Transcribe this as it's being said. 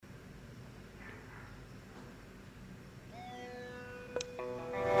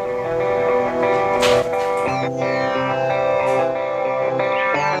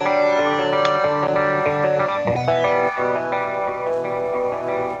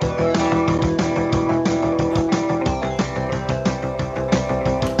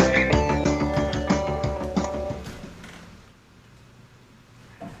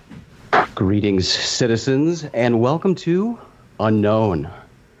Greetings, citizens, and welcome to Unknown.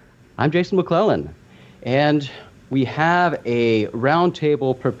 I'm Jason McClellan, and we have a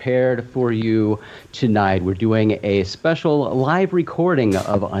roundtable prepared for you tonight. We're doing a special live recording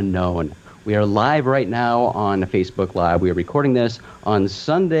of Unknown. We are live right now on Facebook Live. We are recording this on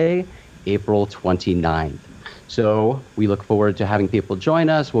Sunday, April 29th. So we look forward to having people join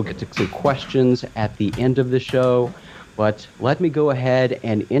us. We'll get to some questions at the end of the show. But let me go ahead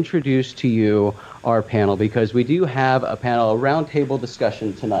and introduce to you our panel, because we do have a panel, a roundtable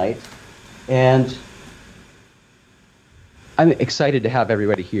discussion tonight. And I'm excited to have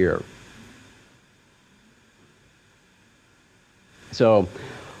everybody here. So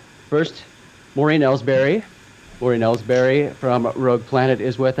first, Maureen Ellsbury. Maureen Ellsbury from Rogue Planet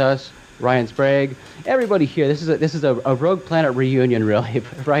is with us. Ryan Sprague, everybody here. This is a Rogue Planet reunion, really.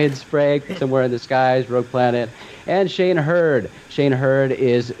 Ryan Sprague, Somewhere in the Skies, Rogue Planet, and Shane Hurd. Shane Hurd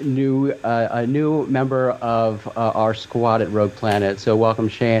is a new member of our squad at Rogue Planet. So welcome,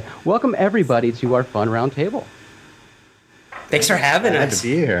 Shane. Welcome everybody to our fun round table. Thanks for having us. Glad to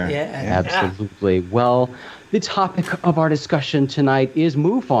be here. Yeah, absolutely. Well, the topic of our discussion tonight is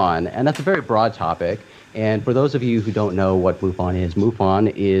MUFON, and that's a very broad topic. And for those of you who don't know what MUFON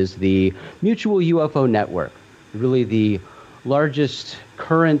is the Mutual UFO Network, really the largest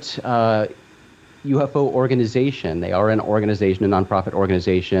current UFO organization. They are an organization, a nonprofit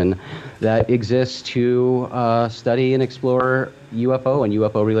organization that exists to study and explore UFO and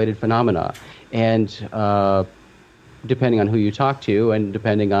UFO-related phenomena. And depending on who you talk to and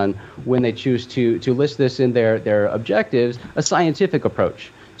depending on when they choose to list this in their objectives, a scientific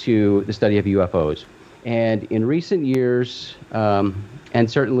approach to the study of UFOs. And in recent years, and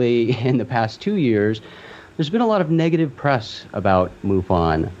certainly in the past 2 years, there's been a lot of negative press about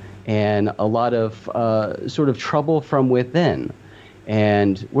MUFON and a lot of sort of trouble from within.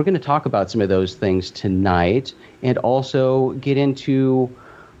 And we're going to talk about some of those things tonight and also get into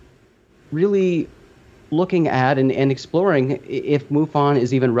really looking at and exploring if MUFON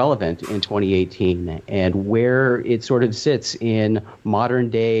is even relevant in 2018 and where it sort of sits in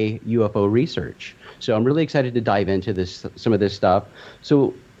modern day UFO research. So I'm really excited to dive into some of this stuff.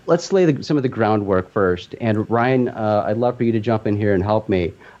 So let's lay some of the groundwork first. And Ryan, I'd love for you to jump in here and help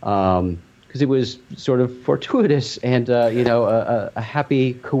me, because it was sort of fortuitous and a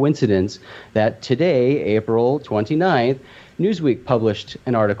happy coincidence that today, April 29th, Newsweek published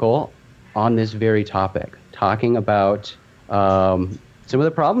an article on this very topic, talking about some of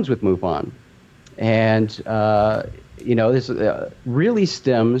the problems with MUFON. And this really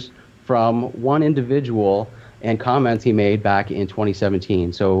stems from one individual and comments he made back in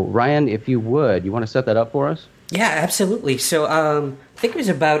 2017. So, Ryan, if you want to set that up for us? Yeah, absolutely. So I think it was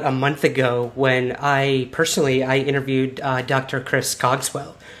about a month ago when I interviewed Dr. Chris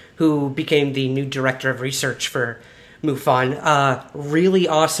Cogswell, who became the new director of research for MUFON. Really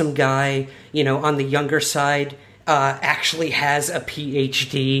awesome guy, on the younger side, actually has a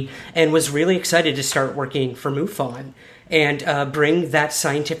PhD and was really excited to start working for MUFON and bring that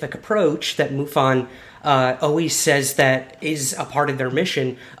scientific approach that MUFON always says that is a part of their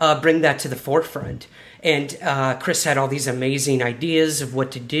mission, bring that to the forefront. And Chris had all these amazing ideas of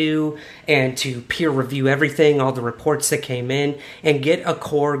what to do and to peer review everything, all the reports that came in, and get a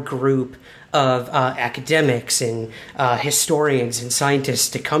core group of academics and historians and scientists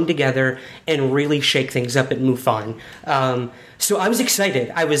to come together and really shake things up at MUFON. So I was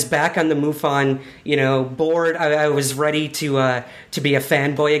excited. I was back on the MUFON, board. I was ready to be a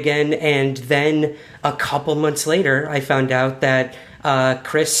fanboy again. And then a couple months later, I found out that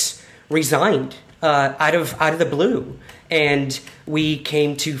Chris resigned out of the blue. And we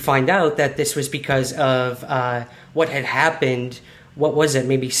came to find out that this was because of what had happened. What was it?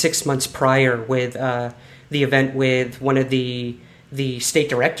 Maybe 6 months prior with the event with one of the state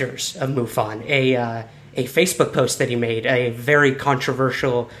directors of MUFON, a Facebook post that he made, a very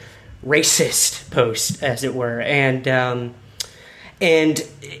controversial racist post, as it were. And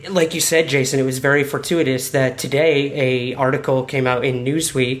like you said, Jason, it was very fortuitous that today a article came out in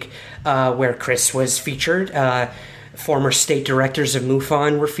Newsweek where Chris was featured. Former state directors of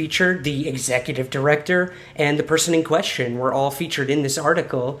MUFON were featured. The executive director and the person in question were all featured in this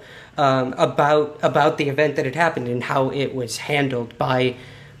article about the event that had happened and how it was handled by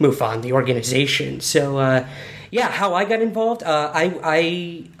MUFON, the organization. So, how I got involved,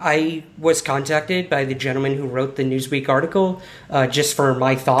 I was contacted by the gentleman who wrote the Newsweek article just for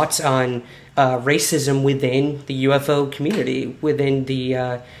my thoughts on racism within the UFO community, within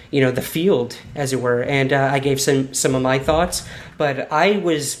the the field, as it were, and I gave some of my thoughts. But I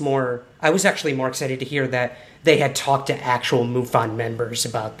was actually more excited to hear that they had talked to actual MUFON members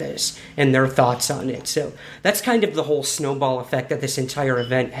about this and their thoughts on it. So that's kind of the whole snowball effect that this entire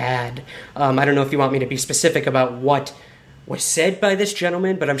event had. I don't know if you want me to be specific about what was said by this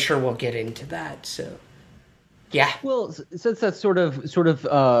gentleman, but I'm sure we'll get into that. So, yeah. Well, since that's sort of,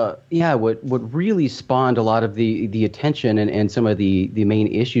 what really spawned a lot of the attention and some of the main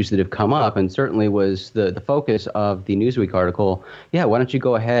issues that have come up, and certainly was the focus of the Newsweek article. Yeah, why don't you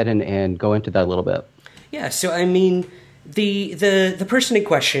go ahead and go into that a little bit? Yeah, so I mean, the person in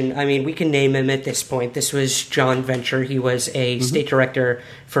question, I mean, we can name him at this point. This was John Venture. He was a state director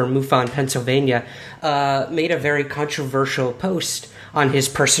for MUFON, Pennsylvania. Made a very controversial post on his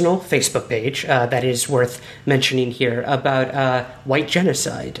personal Facebook page that is worth mentioning here about white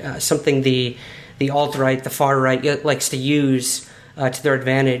genocide, something the alt-right, the far right likes to use to their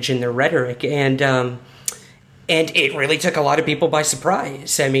advantage in their rhetoric, and it really took a lot of people by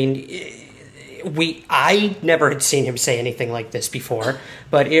surprise. I mean, I never had seen him say anything like this before,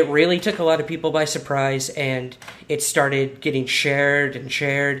 but it really took a lot of people by surprise, and it started getting shared,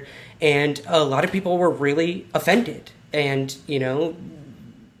 and a lot of people were really offended. And,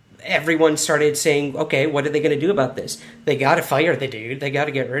 everyone started saying, okay, what are they going to do about this? They got to fire the dude. They got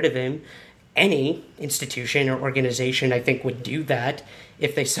to get rid of him. Any institution or organization, I think, would do that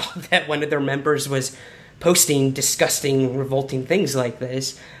if they saw that one of their members was posting disgusting, revolting things like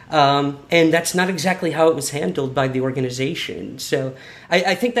this. And that's not exactly how it was handled by the organization. So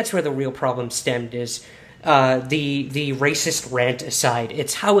I think that's where the real problem stemmed, is the racist rant aside,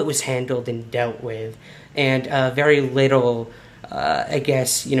 it's how it was handled and dealt with. And very little,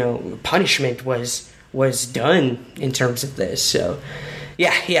 punishment was done in terms of this. So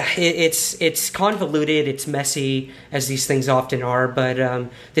it's convoluted, it's messy, as these things often are, but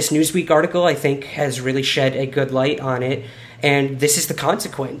this Newsweek article, I think, has really shed a good light on it, and this is the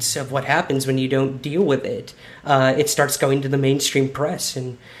consequence of what happens when you don't deal with it. It starts going to the mainstream press,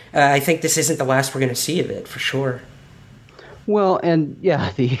 and I think this isn't the last we're going to see of it, for sure. Well, and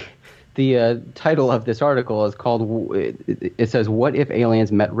yeah, the title of this article is called, it says, "What if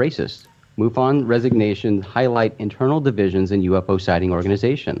aliens met racists? MUFON resignations highlight internal divisions in UFO sighting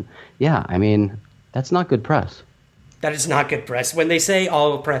organization." Yeah, I mean, that's not good press. That is not good press. When they say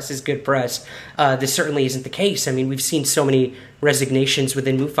all press is good press, this certainly isn't the case. I mean, we've seen so many resignations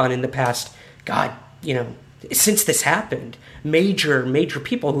within MUFON in the past, since this happened. Major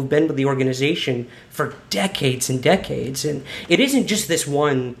people who've been with the organization for decades and decades. And it isn't just this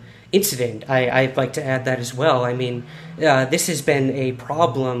one incident. I'd like to add that as well. I mean, this has been a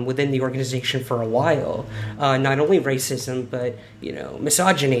problem within the organization for a while. Not only racism, but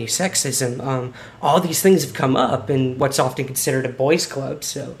misogyny, sexism. All these things have come up in what's often considered a boys' club.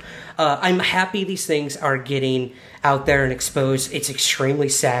 So I'm happy these things are getting out there and exposed. It's extremely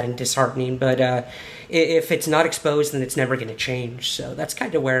sad and disheartening, but if it's not exposed, then it's never going to change. So that's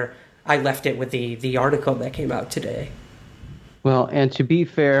kind of where I left it with the article that came out today. Well, and to be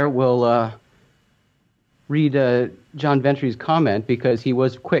fair, we'll read John Venture's comment, because he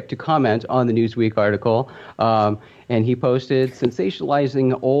was quick to comment on the Newsweek article. And he posted,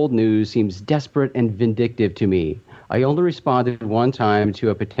 "Sensationalizing old news seems desperate and vindictive to me. I only responded one time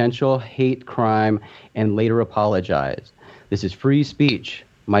to a potential hate crime and later apologized. This is free speech.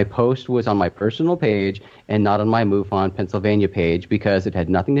 My post was on my personal page and not on my MUFON Pennsylvania page because it had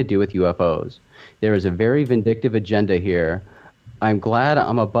nothing to do with UFOs. There is a very vindictive agenda here. I'm glad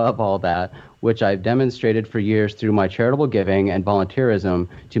I'm above all that, which I've demonstrated for years through my charitable giving and volunteerism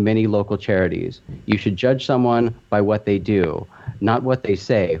to many local charities. You should judge someone by what they do, not what they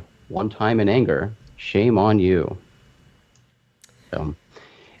say. One time in anger, shame on you."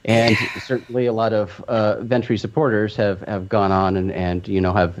 And certainly a lot of Venture supporters have gone on and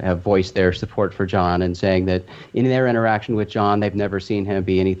have voiced their support for John, and saying that in their interaction with John, they've never seen him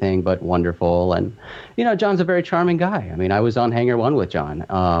be anything but wonderful. And, John's a very charming guy. I mean, I was on Hangar 1 with John,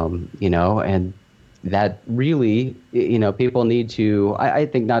 and that really, people need to, I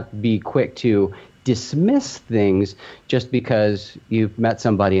think, not be quick to dismiss things just because you've met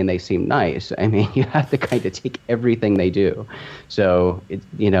somebody and they seem nice. I mean, you have to kind of take everything they do. So,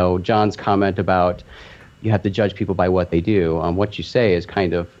 John's comment about you have to judge people by what they do, what you say is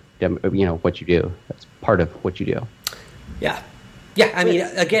kind of, what you do. That's part of what you do. Yeah. Yeah, I mean,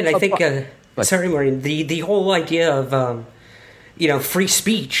 again, I think, sorry, Maureen, the whole idea of, free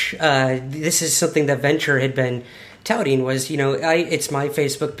speech, this is something that Venture had been touting, was, it's my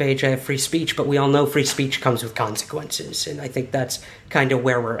Facebook page, I have free speech, but we all know free speech comes with consequences, and I think that's kind of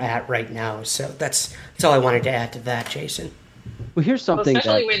where we're at right now. So that's all I wanted to add to that, Jason. Well, here's something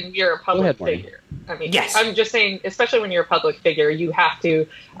especially when you're a public figure. I mean, yes. I'm just saying, especially when you're a public figure, you have to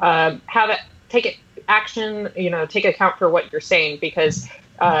take it action, take account for what you're saying, because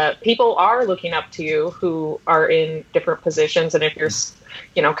people are looking up to you who are in different positions. And if you're,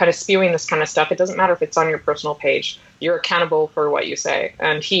 kind of spewing this kind of stuff, it doesn't matter if it's on your personal page, you're accountable for what you say.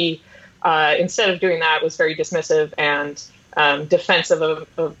 And he, instead of doing that, was very dismissive and defensive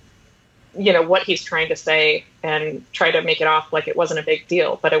of what he's trying to say, and try to make it off like it wasn't a big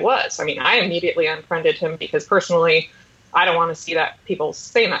deal. But it was. I mean, I immediately unfriended him because personally, I don't want to see that people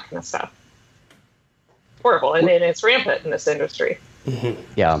saying that kind of stuff. Horrible. And it's rampant in this industry. Mm-hmm.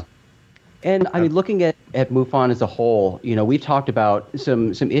 Yeah. And I mean, looking at MUFON as a whole, we've talked about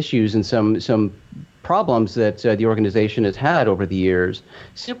some issues and some problems that the organization has had over the years,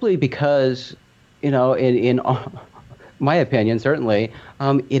 simply because, in my opinion, certainly,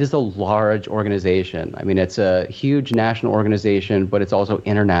 it is a large organization. I mean, it's a huge national organization, but it's also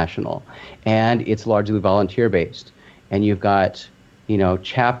international, and it's largely volunteer-based. And you've got,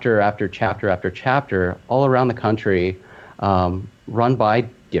 chapter after chapter after chapter all around the country, run by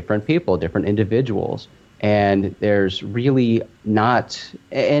different people, different individuals. And there's really not,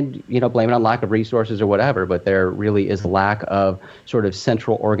 and, blame it on lack of resources or whatever, but there really is a lack of sort of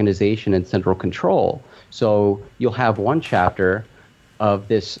central organization and central control. So you'll have one chapter of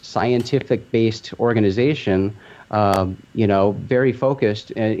this scientific-based organization, very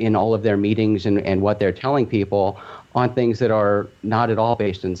focused in all of their meetings and what they're telling people on things that are not at all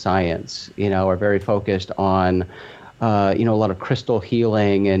based in science, are very focused on, a lot of crystal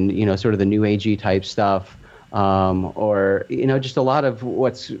healing and, sort of the New Agey type stuff, or, just a lot of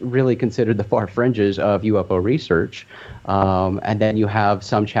what's really considered the far fringes of UFO research. And then you have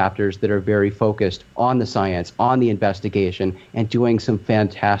some chapters that are very focused on the science, on the investigation, and doing some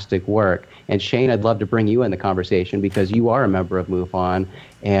fantastic work. And Shane, I'd love to bring you in the conversation because you are a member of MUFON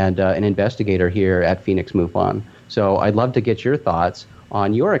and an investigator here at Phoenix MUFON. So I'd love to get your thoughts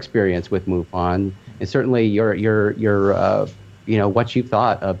on your experience with MUFON, and certainly your what you've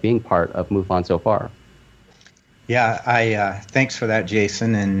thought of being part of MUFON so far. Yeah, thanks for that,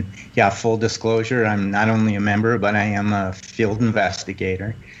 Jason. And yeah, full disclosure, I'm not only a member, but I am a field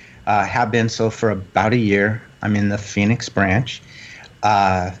investigator. Have been so for about a year. I'm in the Phoenix branch.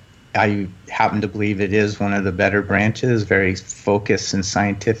 I happen to believe it is one of the better branches, very focused and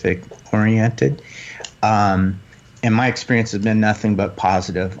scientific oriented. And my experience has been nothing but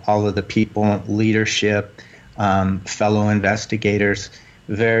positive. All of the people, leadership, fellow investigators,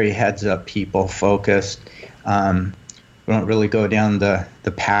 very heads-up people, focused. We don't really go down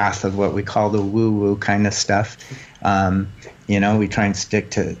the path of what we call the woo-woo kind of stuff. We try and stick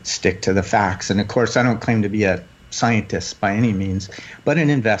to the facts. And of course, I don't claim to be a scientist by any means, but an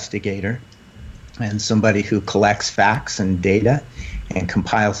investigator and somebody who collects facts and data and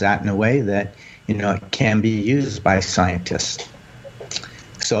compiles that in a way that it can be used by scientists.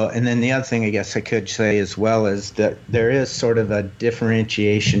 So, and then the other thing I guess I could say as well is that there is sort of a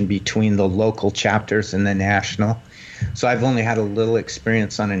differentiation between the local chapters and the national. So I've only had a little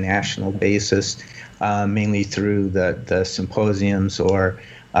experience on a national basis, mainly through the symposiums or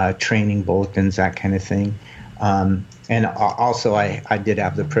training bulletins, that kind of thing. And also I did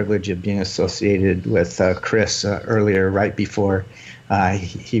have the privilege of being associated with Chris earlier, right before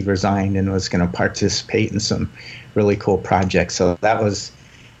he resigned, and was going to participate in some really cool projects. So that was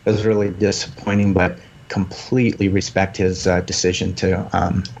really disappointing, but completely respect his decision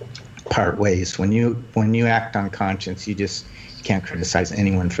to part ways. When you act on conscience, you can't criticize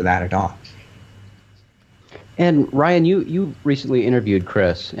anyone for that at all. And Ryan, you recently interviewed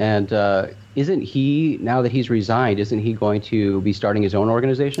Chris, and isn't he, now that he's resigned, isn't he going to be starting his own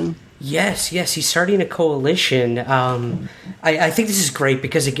organization? Yes, he's starting a coalition. I think this is great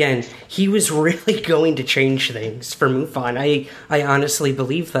because, again, he was really going to change things for MUFON. I honestly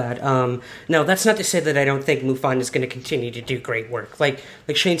believe that. Now, that's not to say that I don't think MUFON is going to continue to do great work. Like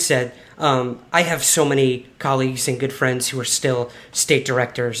Shane said, I have so many colleagues and good friends who are still state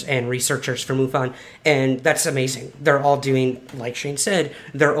directors and researchers for MUFON, and that's amazing. They're all doing, like Shane said,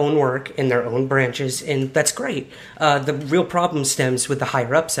 their own work in their own branches, and that's great. The real problem stems with the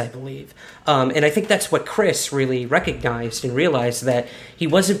higher-ups, I believe. And I think that's what Chris really recognized and realized, that he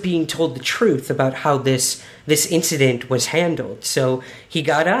wasn't being told the truth about how this incident was handled. So he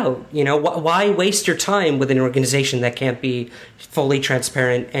got out. Why waste your time with an organization that can't be fully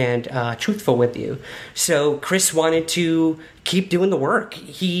transparent and truthful with you? So Chris wanted to keep doing the work.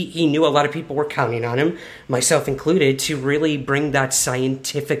 He knew a lot of people were counting on him, myself included, to really bring that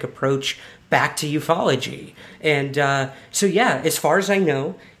scientific approach back to ufology. And so, yeah, as far as I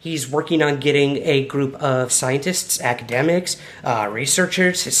know, he's working on getting a group of scientists, academics,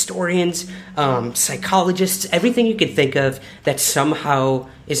 researchers, historians, psychologists, everything you could think of that somehow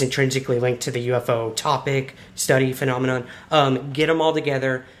is intrinsically linked to the UFO topic, study, phenomenon. Get them all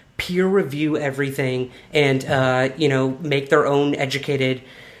together, peer review everything, and make their own educated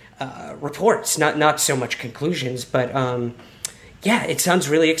reports. Not so much conclusions, but yeah, it sounds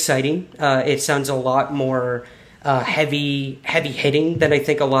really exciting. It sounds a lot more heavy hitting than I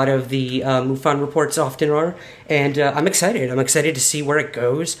think a lot of the MUFON reports often are, and I'm excited. I'm excited to see where it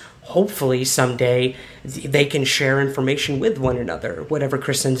goes. Hopefully someday they can share information with one another, whatever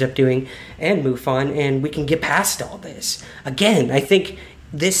Chris ends up doing, and MUFON, and we can get past all this. Again, I think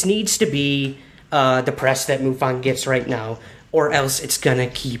this needs to be the press that MUFON gets right now, or else it's gonna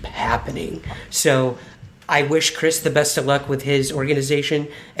keep happening. So I wish Chris the best of luck with his organization,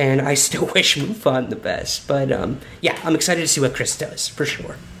 and I still wish MUFON the best. But yeah, I'm excited to see what Chris does, for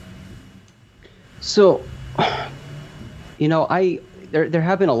sure. So, there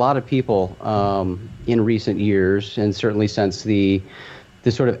have been a lot of people in recent years, and certainly since the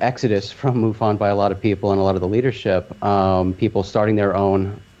sort of exodus from MUFON by a lot of people and a lot of the leadership, people starting their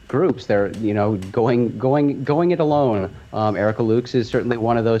own groups. They're going it alone. Erica Lukes is certainly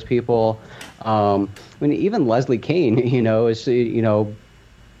one of those people. I mean, even Leslie Kean, is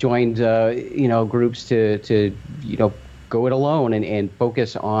joined groups to go it alone and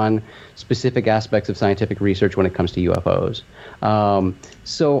focus on specific aspects of scientific research when it comes to UFOs.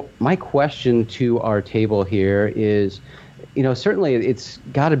 So my question to our table here is, certainly it's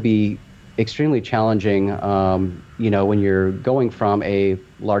got to be extremely challenging, when you're going from a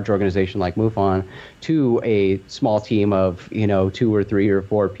large organization like MUFON to a small team of, 2 or 3 or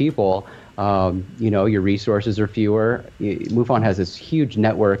 4 people. Your resources are fewer. MUFON has this huge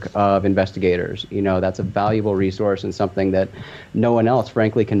network of investigators. That's a valuable resource and something that no one else,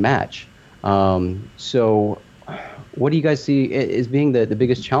 frankly, can match. So what do you guys see as being the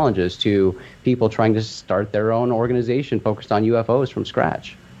biggest challenges to people trying to start their own organization focused on UFOs from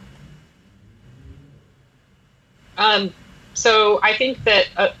scratch? So I think that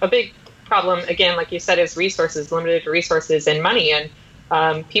a big problem, again, like you said, is resources, limited resources and money. And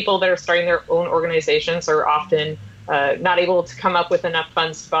people that are starting their own organizations are often not able to come up with enough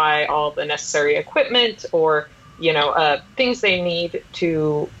funds to buy all the necessary equipment or, things they need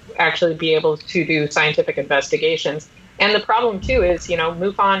to actually be able to do scientific investigations. And the problem, too, is,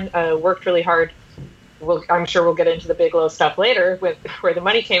 MUFON worked really hard. I'm sure we'll get into the Bigelow stuff later with where the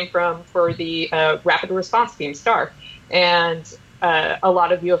money came from for the Rapid Response Team, STAR. And a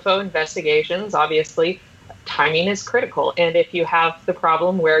lot of UFO investigations, obviously, timing is critical. And if you have the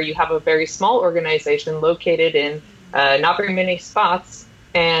problem where you have a very small organization located in not very many spots,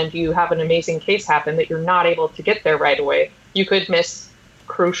 and you have an amazing case happen that you're not able to get there right away, you could miss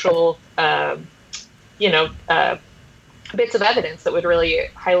crucial, bits of evidence that would really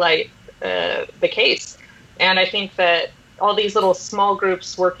highlight the case. And I think that all these little small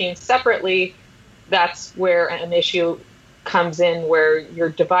groups working separately, that's where an issue comes in, where you're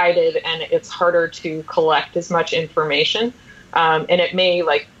divided and it's harder to collect as much information. And it may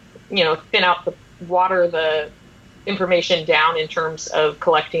thin out water the information down in terms of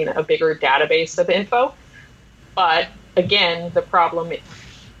collecting a bigger database of info. But again, the problem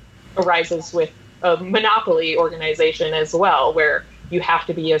arises with a monopoly organization as well, where you have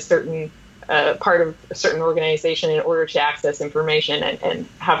to be a certain part of a certain organization in order to access information and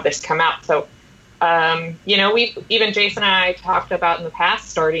have this come out. So, even Jason and I talked about in the past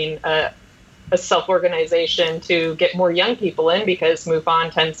starting a self-organization to get more young people in, because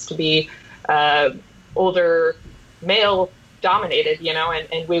MUFON tends to be older male dominated,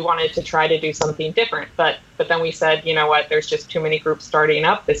 and we wanted to try to do something different. But then we said, there's just too many groups starting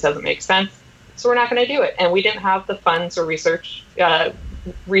up. This doesn't make sense. So we're not going to do it. And we didn't have the funds or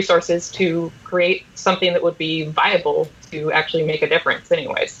resources to create something that would be viable to actually make a difference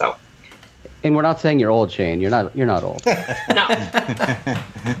anyway. So. And we're not saying you're old, Shane. You're not old. No.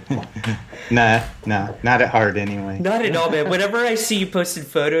 Nah, not at heart anyway. Not at all, man. Whenever I see you posting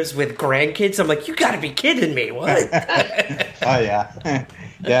photos with grandkids, I'm like, you got to be kidding me. What? Oh, yeah.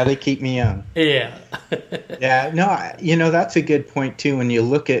 Yeah, they keep me young. Yeah. Yeah, no, that's a good point, too. When you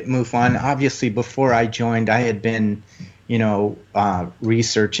look at MUFON, obviously, before I joined, I had been,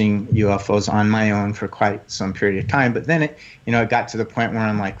 researching UFOs on my own for quite some period of time. But then it got to the point where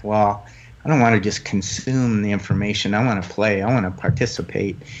I'm like, well, I don't want to just consume the information. I want to play. I want to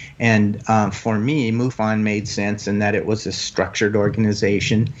participate. And for me, MUFON made sense in that it was a structured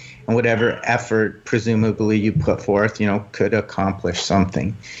organization, and whatever effort presumably you put forth, could accomplish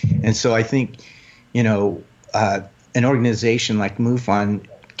something. And so I think, an organization like MUFON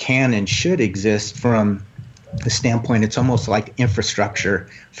can and should exist from the standpoint, it's almost like infrastructure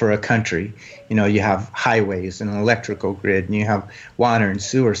for a country. You have highways and an electrical grid, and you have water and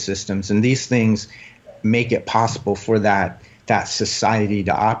sewer systems, and these things make it possible for that society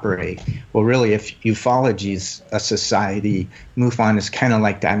to operate. Well, really, if ufology is a society, MUFON is kind of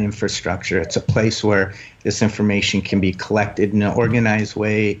like that infrastructure. It's a place where this information can be collected in an organized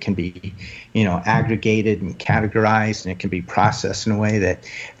way. It can be, aggregated and categorized, and it can be processed in a way that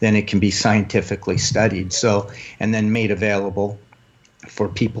then it can be scientifically studied. So, and then made available for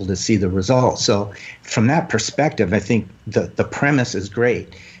people to see the results. So, from that perspective, I think the premise is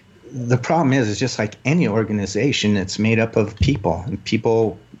great. The problem is just like any organization, it's made up of people, and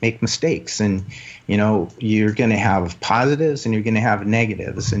people make mistakes, and you're going to have positives and you're going to have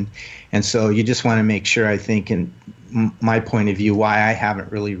negatives, and so you just want to make sure, I think, in my point of view, why I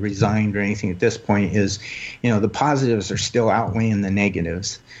haven't really resigned or anything at this point is, the positives are still outweighing the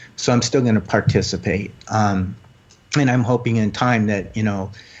negatives, so I'm still going to participate, and I'm hoping in time that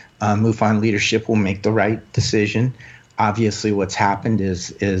MUFON leadership will make the right decision. Obviously, what's happened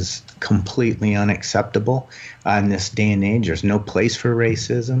is completely unacceptable in this day and age. There's no place for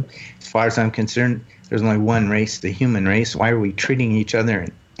racism. As far as I'm concerned, there's only one race, the human race. Why are we treating each other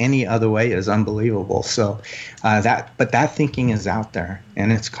in any other way is unbelievable. So that thinking is out there,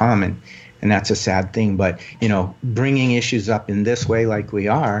 and it's common, and that's a sad thing. But bringing issues up in this way, like we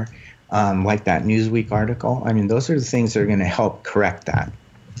are, like that Newsweek article, I mean, those are the things that are going to help correct that.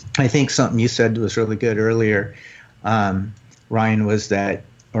 I think something you said was really good earlier, Ryan, was that,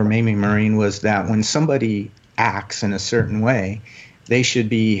 or maybe Maureen, was that when somebody acts in a certain way, they should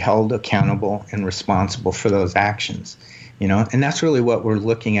be held accountable and responsible for those actions, and that's really what we're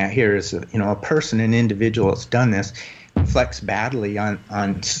looking at here is, a person, an individual that's done this, reflects badly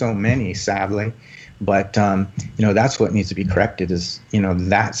on so many, sadly, but, that's what needs to be corrected is,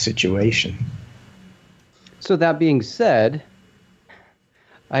 that situation. So that being said,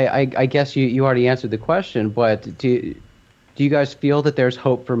 I guess you already answered the question, but do you guys feel that there's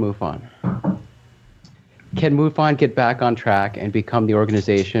hope for MUFON? Can MUFON get back on track and become the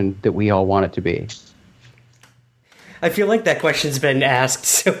organization that we all want it to be? I feel like that question's been asked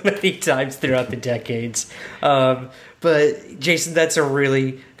so many times throughout the decades. But Jason, that's a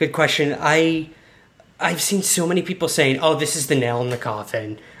really good question. I've seen so many people saying, "Oh, this is the nail in the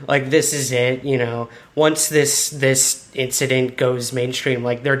coffin. Like, this is it. Once this incident goes mainstream,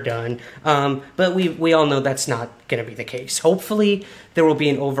 like, they're done." But we all know that's not going to be the case. Hopefully, there will be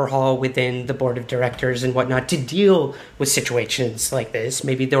an overhaul within the board of directors and whatnot to deal with situations like this.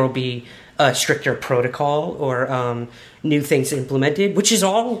 Maybe there will be a stricter protocol or new things implemented, which is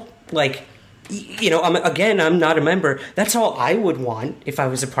all like. I'm not a member. That's all I would want if I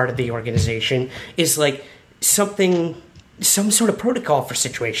was a part of the organization is like some sort of protocol for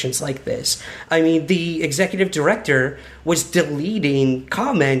situations like this. I mean, the executive director was deleting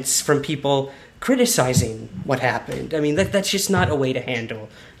comments from people criticizing what happened. I mean, that's just not a way to handle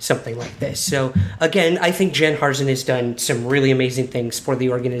something like this. So again, I think Jen Harzen has done some really amazing things for the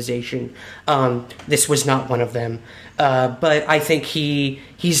organization. This was not one of them. But I think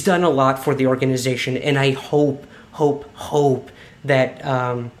he's done a lot for the organization, and I hope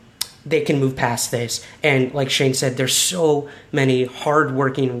that they can move past this. And like Shane said, there's so many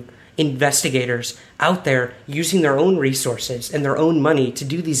hardworking investigators out there using their own resources and their own money to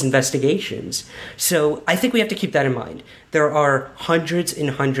do these investigations. So I think we have to keep that in mind. There are hundreds and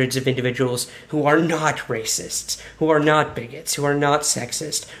hundreds of individuals who are not racists, who are not bigots, who are not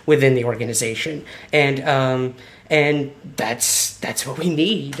sexist within the organization. And that's what we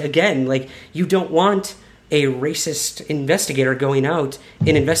need. Again, like, you don't want a racist investigator going out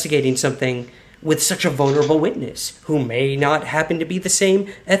and investigating something with such a vulnerable witness who may not happen to be the same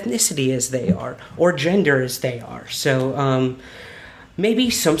ethnicity as they are or gender as they are. So maybe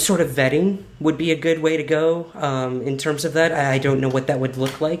some sort of vetting would be a good way to go in terms of that. I don't know what that would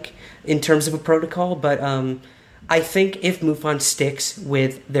look like in terms of a protocol, but I think if MUFON sticks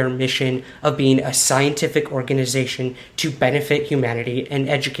with their mission of being a scientific organization to benefit humanity and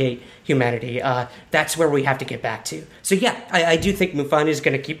educate humanity, that's where we have to get back to. So yeah, I do think MUFON is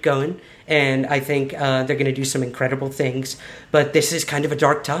going to keep going, and I think they're going to do some incredible things, but this is kind of a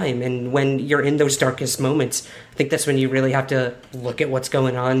dark time, and when you're in those darkest moments, I think that's when you really have to look at what's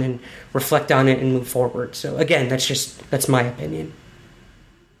going on and reflect on it and move forward. So again, that's my opinion.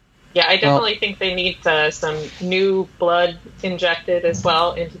 Yeah, I definitely think they need some new blood injected as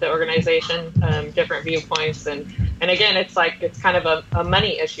well into the organization, different viewpoints. And again, it's kind of a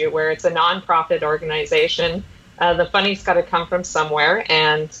money issue where it's a nonprofit organization. The funding's got to come from somewhere.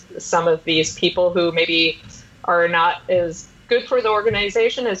 And some of these people who maybe are not as good for the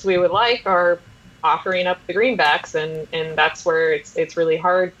organization as we would like are offering up the greenbacks. And that's where it's really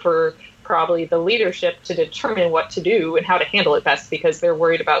hard for probably the leadership to determine what to do and how to handle it best, because they're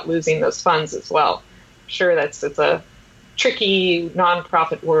worried about losing those funds as well. Sure, it's a tricky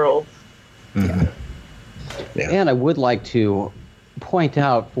nonprofit world. Mm-hmm. Yeah. And I would like to point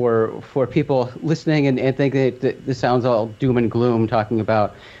out for people listening and think that this sounds all doom and gloom, talking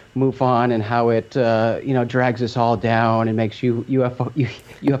about MUFON and how it drags us all down and makes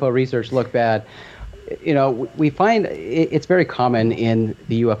UFO research look bad. We find it's very common in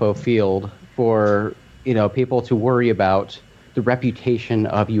the UFO field for, people to worry about the reputation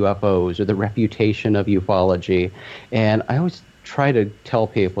of UFOs or the reputation of ufology. And I always try to tell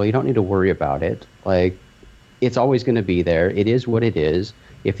people, you don't need to worry about it. Like, it's always going to be there. It is what it is.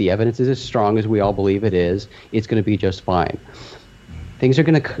 If the evidence is as strong as we all believe it is, it's going to be just fine. Things are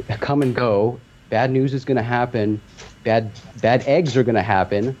going to come and go. Bad news is going to happen. Bad eggs are going to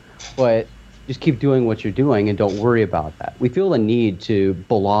happen. But just keep doing what you're doing and don't worry about that. We feel a need to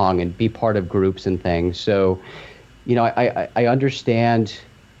belong and be part of groups and things. So, I understand,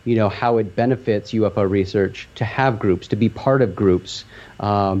 how it benefits UFO research to have groups, to be part of groups,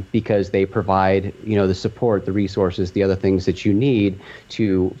 because they provide, the support, the resources, the other things that you need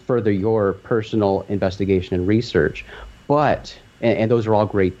to further your personal investigation and research. But, and those are all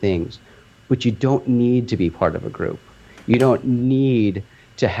great things, but you don't need to be part of a group. You don't need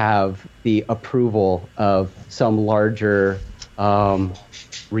to have the approval of some larger,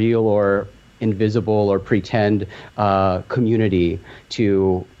 real or invisible or pretend community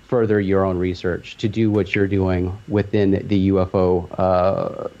to further your own research, to do what you're doing within the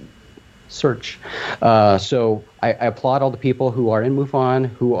UFO search. So I applaud all the people who are in MUFON,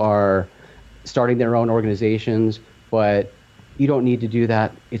 who are starting their own organizations, but you don't need to do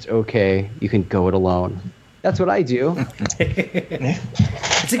that. It's okay. You can go it alone. That's what I do.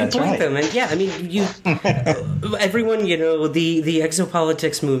 It's a good point, though, man. Yeah, I mean, everyone, the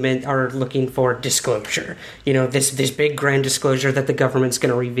exopolitics movement are looking for disclosure. This big grand disclosure that the government's going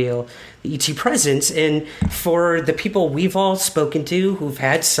to reveal the ET presence. And for the people we've all spoken to who've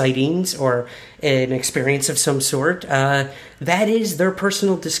had sightings or an experience of some sort, that is their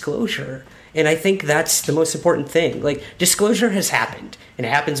personal disclosure. And I think that's the most important thing. Like, disclosure has happened, and it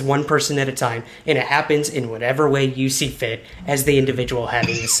happens one person at a time, and it happens in whatever way you see fit as the individual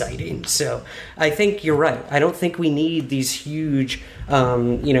having the sighting. So I think you're right. I don't think we need these huge,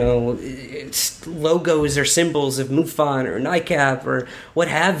 logos or symbols of MUFON or NICAP or what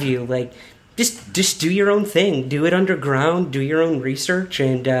have you. Like, just do your own thing. Do it underground. Do your own research,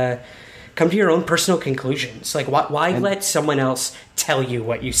 and come to your own personal conclusions. Like, why let someone else tell you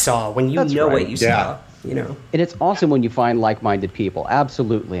what you saw when you know what you saw? And it's awesome when you find like-minded people.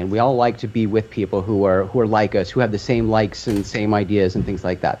 Absolutely. And we all like to be with people who are like us, who have the same likes and same ideas and things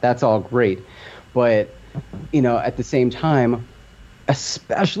like that. That's all great. But, at the same time,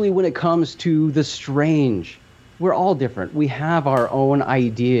 especially when it comes to the strange, we're all different. We have our own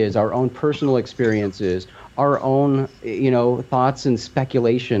ideas, our own personal experiences, our own, thoughts and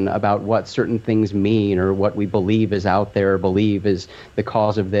speculation about what certain things mean or what we believe is out there, believe is the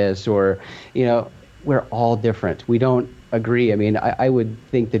cause of this, or, we're all different. We don't agree. I mean, I would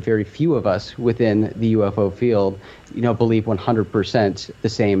think that very few of us within the UFO field, believe 100% the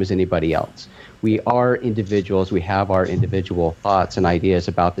same as anybody else. We are individuals. We have our individual thoughts and ideas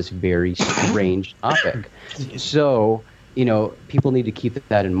about this very strange topic. So, people need to keep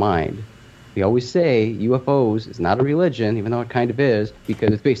that in mind. We always say UFOs is not a religion, even though it kind of is,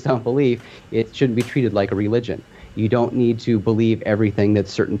 because it's based on belief. It shouldn't be treated like a religion. You don't need to believe everything that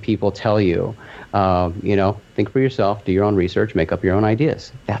certain people tell you. Think for yourself, do your own research, make up your own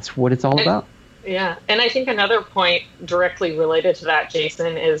ideas. That's what it's all about. Yeah, and I think another point directly related to that,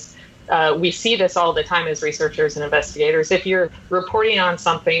 Jason, is we see this all the time as researchers and investigators. If you're reporting on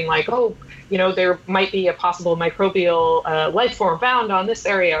something like, there might be a possible microbial life form found on this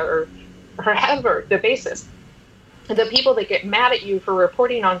area, or however the basis, the people that get mad at you for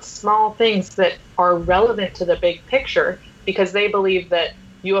reporting on small things that are relevant to the big picture because they believe that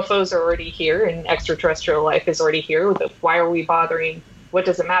UFOs are already here and extraterrestrial life is already here. Why are we bothering? What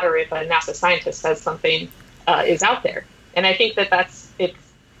does it matter if a NASA scientist says something is out there? And I think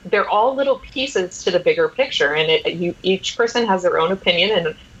they're all little pieces to the bigger picture, and each person has their own opinion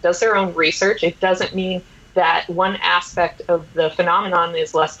and does their own research. It doesn't mean that one aspect of the phenomenon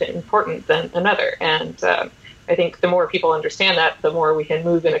is less important than another. And I think the more people understand that, the more we can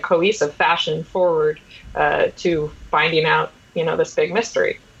move in a cohesive fashion forward to finding out, this big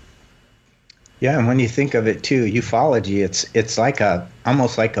mystery. Yeah, and when you think of it too, ufology, it's like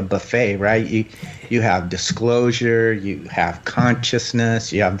almost like a buffet, right? You have disclosure, you have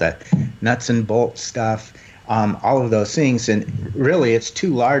consciousness, you have that nuts and bolts stuff, all of those things, and really it's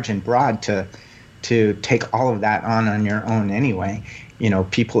too large and broad to take all of that on your own anyway.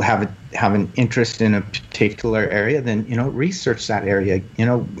 People have an interest in a particular area, then research that area,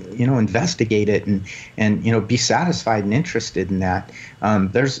 investigate it, and be satisfied and interested in that.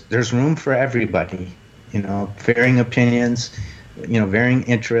 There's room for everybody, varying opinions, varying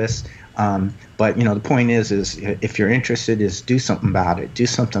interests. But the point is if you're interested, is do something about it, do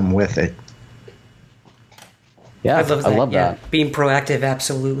something with it. Yeah, I love that. Being proactive,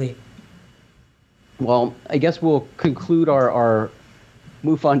 absolutely. Well, I guess we'll conclude our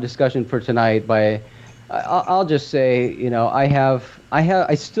MUFON discussion for tonight by, I'll just say,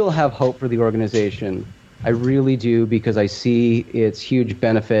 I still have hope for the organization. I really do, because I see its huge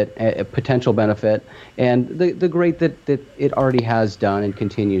benefit, potential benefit, and the great that it already has done and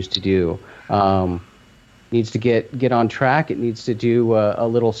continues to do. Needs to get on track. It needs to do a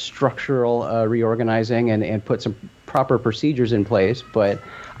little structural reorganizing and put some proper procedures in place. But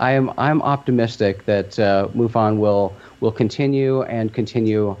I'm optimistic that MUFON will continue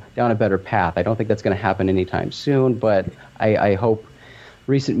down a better path. I don't think that's going to happen anytime soon, but I hope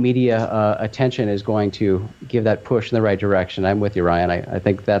recent media attention is going to give that push in the right direction. I'm with you, Ryan. I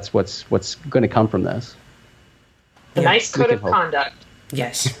think that's what's going to come from this. A nice code of conduct.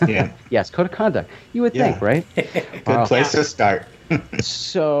 Yes. Yeah. Yes, code of conduct. You would think, right? Good place to start.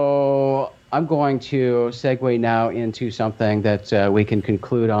 So I'm going to segue now into something that we can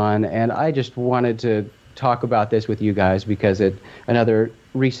conclude on, and I just wanted to talk about this with you guys because another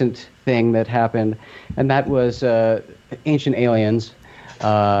recent thing that happened, and that was Ancient Aliens.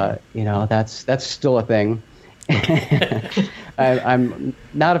 That's still a thing. I'm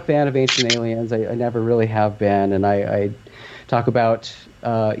not a fan of Ancient Aliens. I never really have been, and I talk about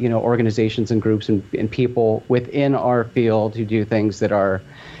organizations and groups and people within our field who do things that are,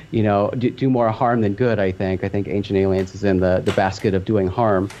 do more harm than good. I think Ancient Aliens is in the basket of doing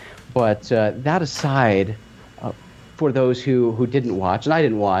harm. But that aside, for those who didn't watch, and I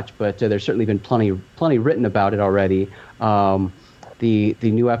didn't watch, but there's certainly been plenty written about it already. The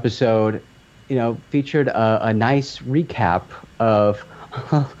new episode, featured a nice recap of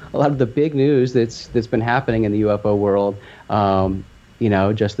a lot of the big news that's been happening in the UFO world,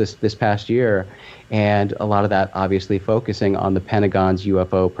 just this past year, and a lot of that obviously focusing on the Pentagon's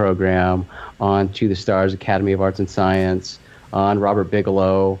UFO program, on To the Stars Academy of Arts and Science, on Robert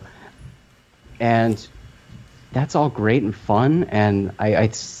Bigelow, and that's all great and fun, and I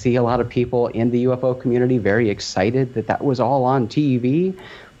see a lot of people in the UFO community very excited that was all on TV,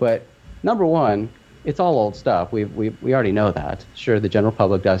 but number one, it's all old stuff. We already know that. Sure, the general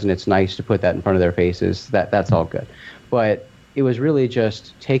public doesn't. It's nice to put that in front of their faces. That's all good. But it was really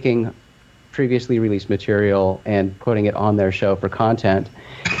just taking previously released material and putting it on their show for content.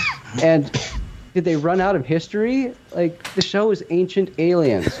 And did they run out of history? Like, the show is Ancient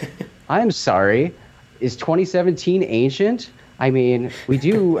Aliens. I'm sorry. Is 2017 ancient? I mean, we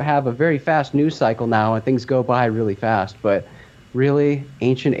do have a very fast news cycle now, and things go by really fast, but really,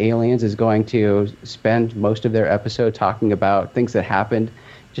 Ancient Aliens is going to spend most of their episode talking about things that happened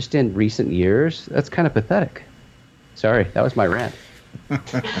just in recent years? That's kind of pathetic. Sorry, that was my rant.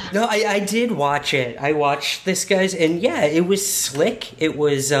 No, I did watch it. I watched this, guys, and yeah, it was slick. It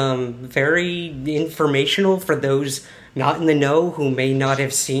was very informational for those not in the know who may not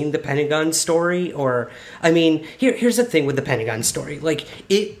have seen the Pentagon story. Or, I mean, here's the thing with the Pentagon story. Like,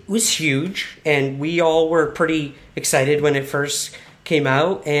 it was huge, and we all were pretty excited when it first came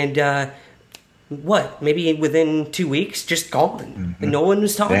out, and maybe within 2 weeks, just gone. Mm-hmm. And no one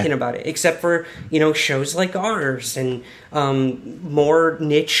was talking about it, except for, shows like ours and more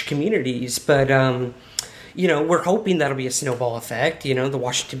niche communities. But, we're hoping that'll be a snowball effect. The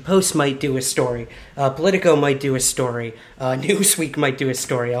Washington Post might do a story. Politico might do a story. Newsweek might do a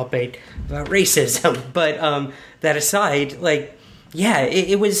story, albeit about racism. But that aside,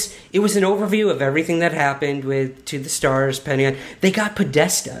 it was an overview of everything that happened with To the Stars, Pentagon. They got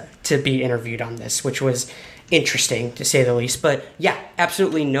Podesta to be interviewed on this, which was interesting, to say the least. But yeah,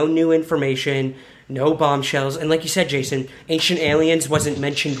 absolutely no new information, no bombshells. And like you said, Jason, Ancient Aliens wasn't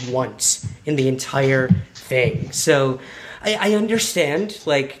mentioned once in the entire thing. So I understand,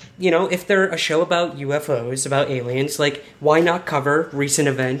 like, you know, if they're a show about UFOs, about aliens, like, why not cover recent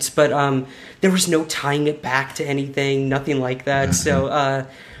events? But there was no tying it back to anything, nothing like that. So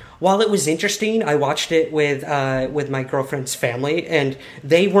while it was interesting, I watched it with my girlfriend's family, and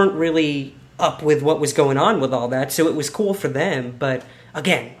they weren't really up with what was going on with all that, so it was cool for them. But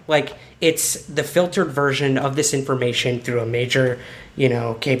again, like, it's the filtered version of this information through a major, you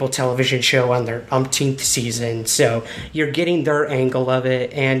know, cable television show on their umpteenth season. So you're getting their angle of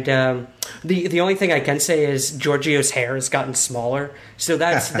it. And the only thing I can say is Giorgio's hair has gotten smaller. So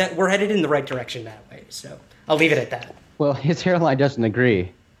that we're headed in the right direction that way. So I'll leave it at that. Well, his hairline doesn't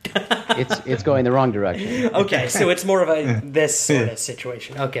agree. It's going the wrong direction. Okay, so it's more of this sort of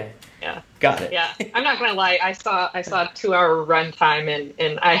situation. Okay. Yeah. Got it. Yeah. I'm not gonna lie, I saw a 2-hour runtime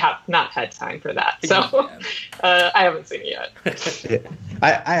and I have not had time for that. So I haven't seen it yet.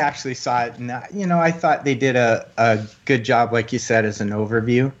 I actually saw it, and I thought they did a good job, like you said, as an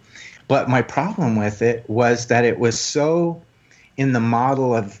overview. But my problem with it was that it was so in the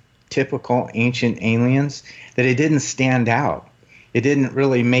model of typical Ancient Aliens that it didn't stand out. It didn't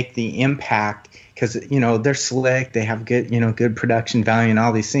really make the impact because, they're slick, they have good production value and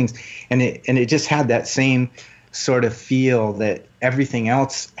all these things. And it just had that same sort of feel that everything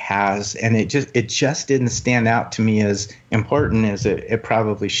else has. And it just didn't stand out to me as important as it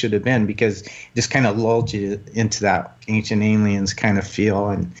probably should have been, because it just kind of lulled you into that Ancient Aliens kind of feel.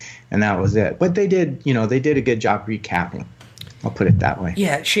 And that was it. But they did a good job recapping. I'll put it that way.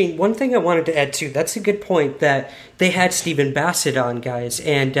 Yeah, Shane, one thing I wanted to add, too, that's a good point, that they had Stephen Bassett on, guys,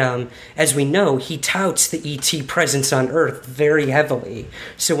 and as we know, he touts the ET presence on Earth very heavily.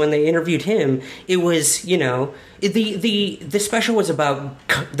 So when they interviewed him, it was, the special was about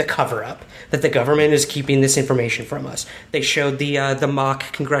the cover-up, that the government is keeping this information from us. They showed the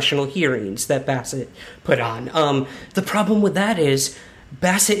mock congressional hearings that Bassett put on. The problem with that is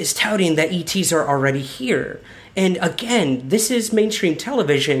Bassett is touting that ETs are already here. And again, this is mainstream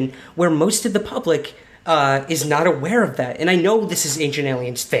television where most of the public is not aware of that. And I know this is Ancient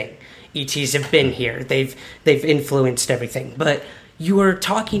Aliens' thing. ETs have been here. They've influenced everything. But you are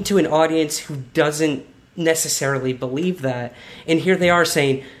talking to an audience who doesn't necessarily believe that. And here they are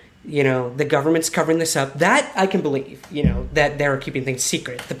saying, the government's covering this up. That I can believe, that they're keeping things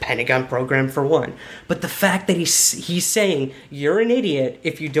secret. The Pentagon program, for one. But the fact that he's saying, you're an idiot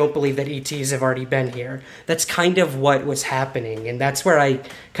if you don't believe that ETs have already been here. That's kind of what was happening. And that's where I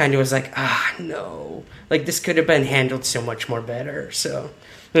kind of was like, no. Like, this could have been handled so much more better. So,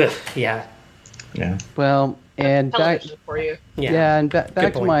 yeah. Yeah. Well, and back, for you. Yeah, and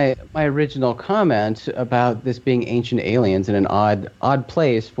back to my original comment about this being Ancient Aliens in an odd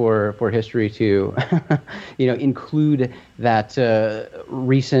place for history to, include that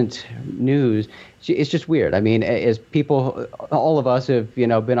recent news. It's just weird. I mean, as people, all of us have,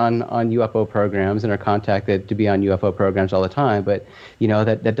 been on UFO programs and are contacted to be on UFO programs all the time, but,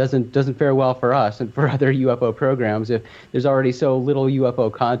 that doesn't fare well for us and for other UFO programs if there's already so little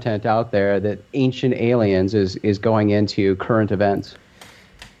UFO content out there that Ancient Aliens is going into current events.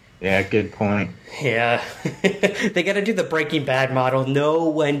 Yeah, good point. Yeah. They got to do the Breaking Bad model, know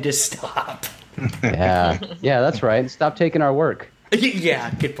when to stop. Yeah, that's right. Stop taking our work.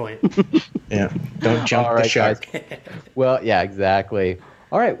 Yeah, good point. Yeah, don't jump the shark. Well, yeah, exactly.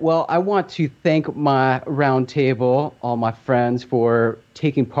 All right, well, I want to thank my roundtable, all my friends, for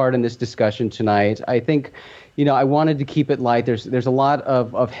taking part in this discussion tonight. I think, I wanted to keep it light. There's a lot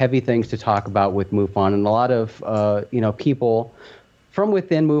of heavy things to talk about with MUFON, and a lot of, people from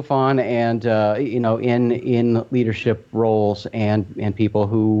within MUFON and, in leadership roles and people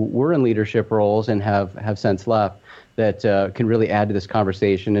who were in leadership roles and have since left, that can really add to this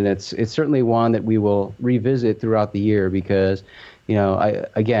conversation. And it's certainly one that we will revisit throughout the year because,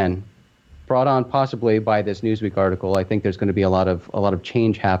 again, brought on possibly by this Newsweek article, I think there's going to be a lot of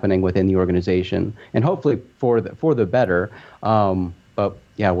change happening within the organization, and hopefully for the better. But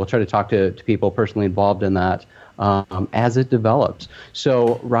yeah, we'll try to talk to people personally involved in that as it develops.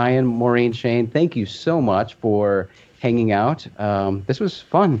 So Ryan, Maureen, Shane, thank you so much for hanging out. This was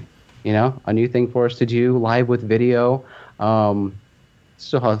fun. A new thing for us to do live with video.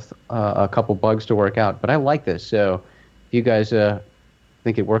 Still have a couple bugs to work out, but I like this. So if you guys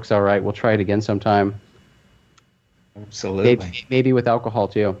think it works all right, we'll try it again sometime. Absolutely. Maybe with alcohol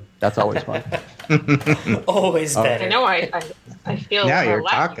too. That's always fun. Always better. I know. I feel now you're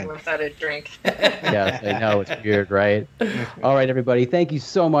lacking talking without a drink. Yes, I know. It's weird, right? All right, everybody. Thank you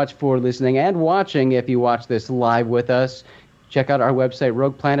so much for listening and watching. If you watch this live with us, Check out our website,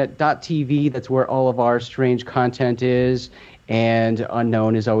 rogueplanet.tv. That's where all of our strange content is. And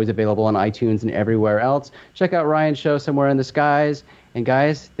Unknown is always available on iTunes and everywhere else. Check out Ryan's show, Somewhere in the Skies. And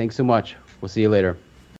guys, thanks so much. We'll see you later.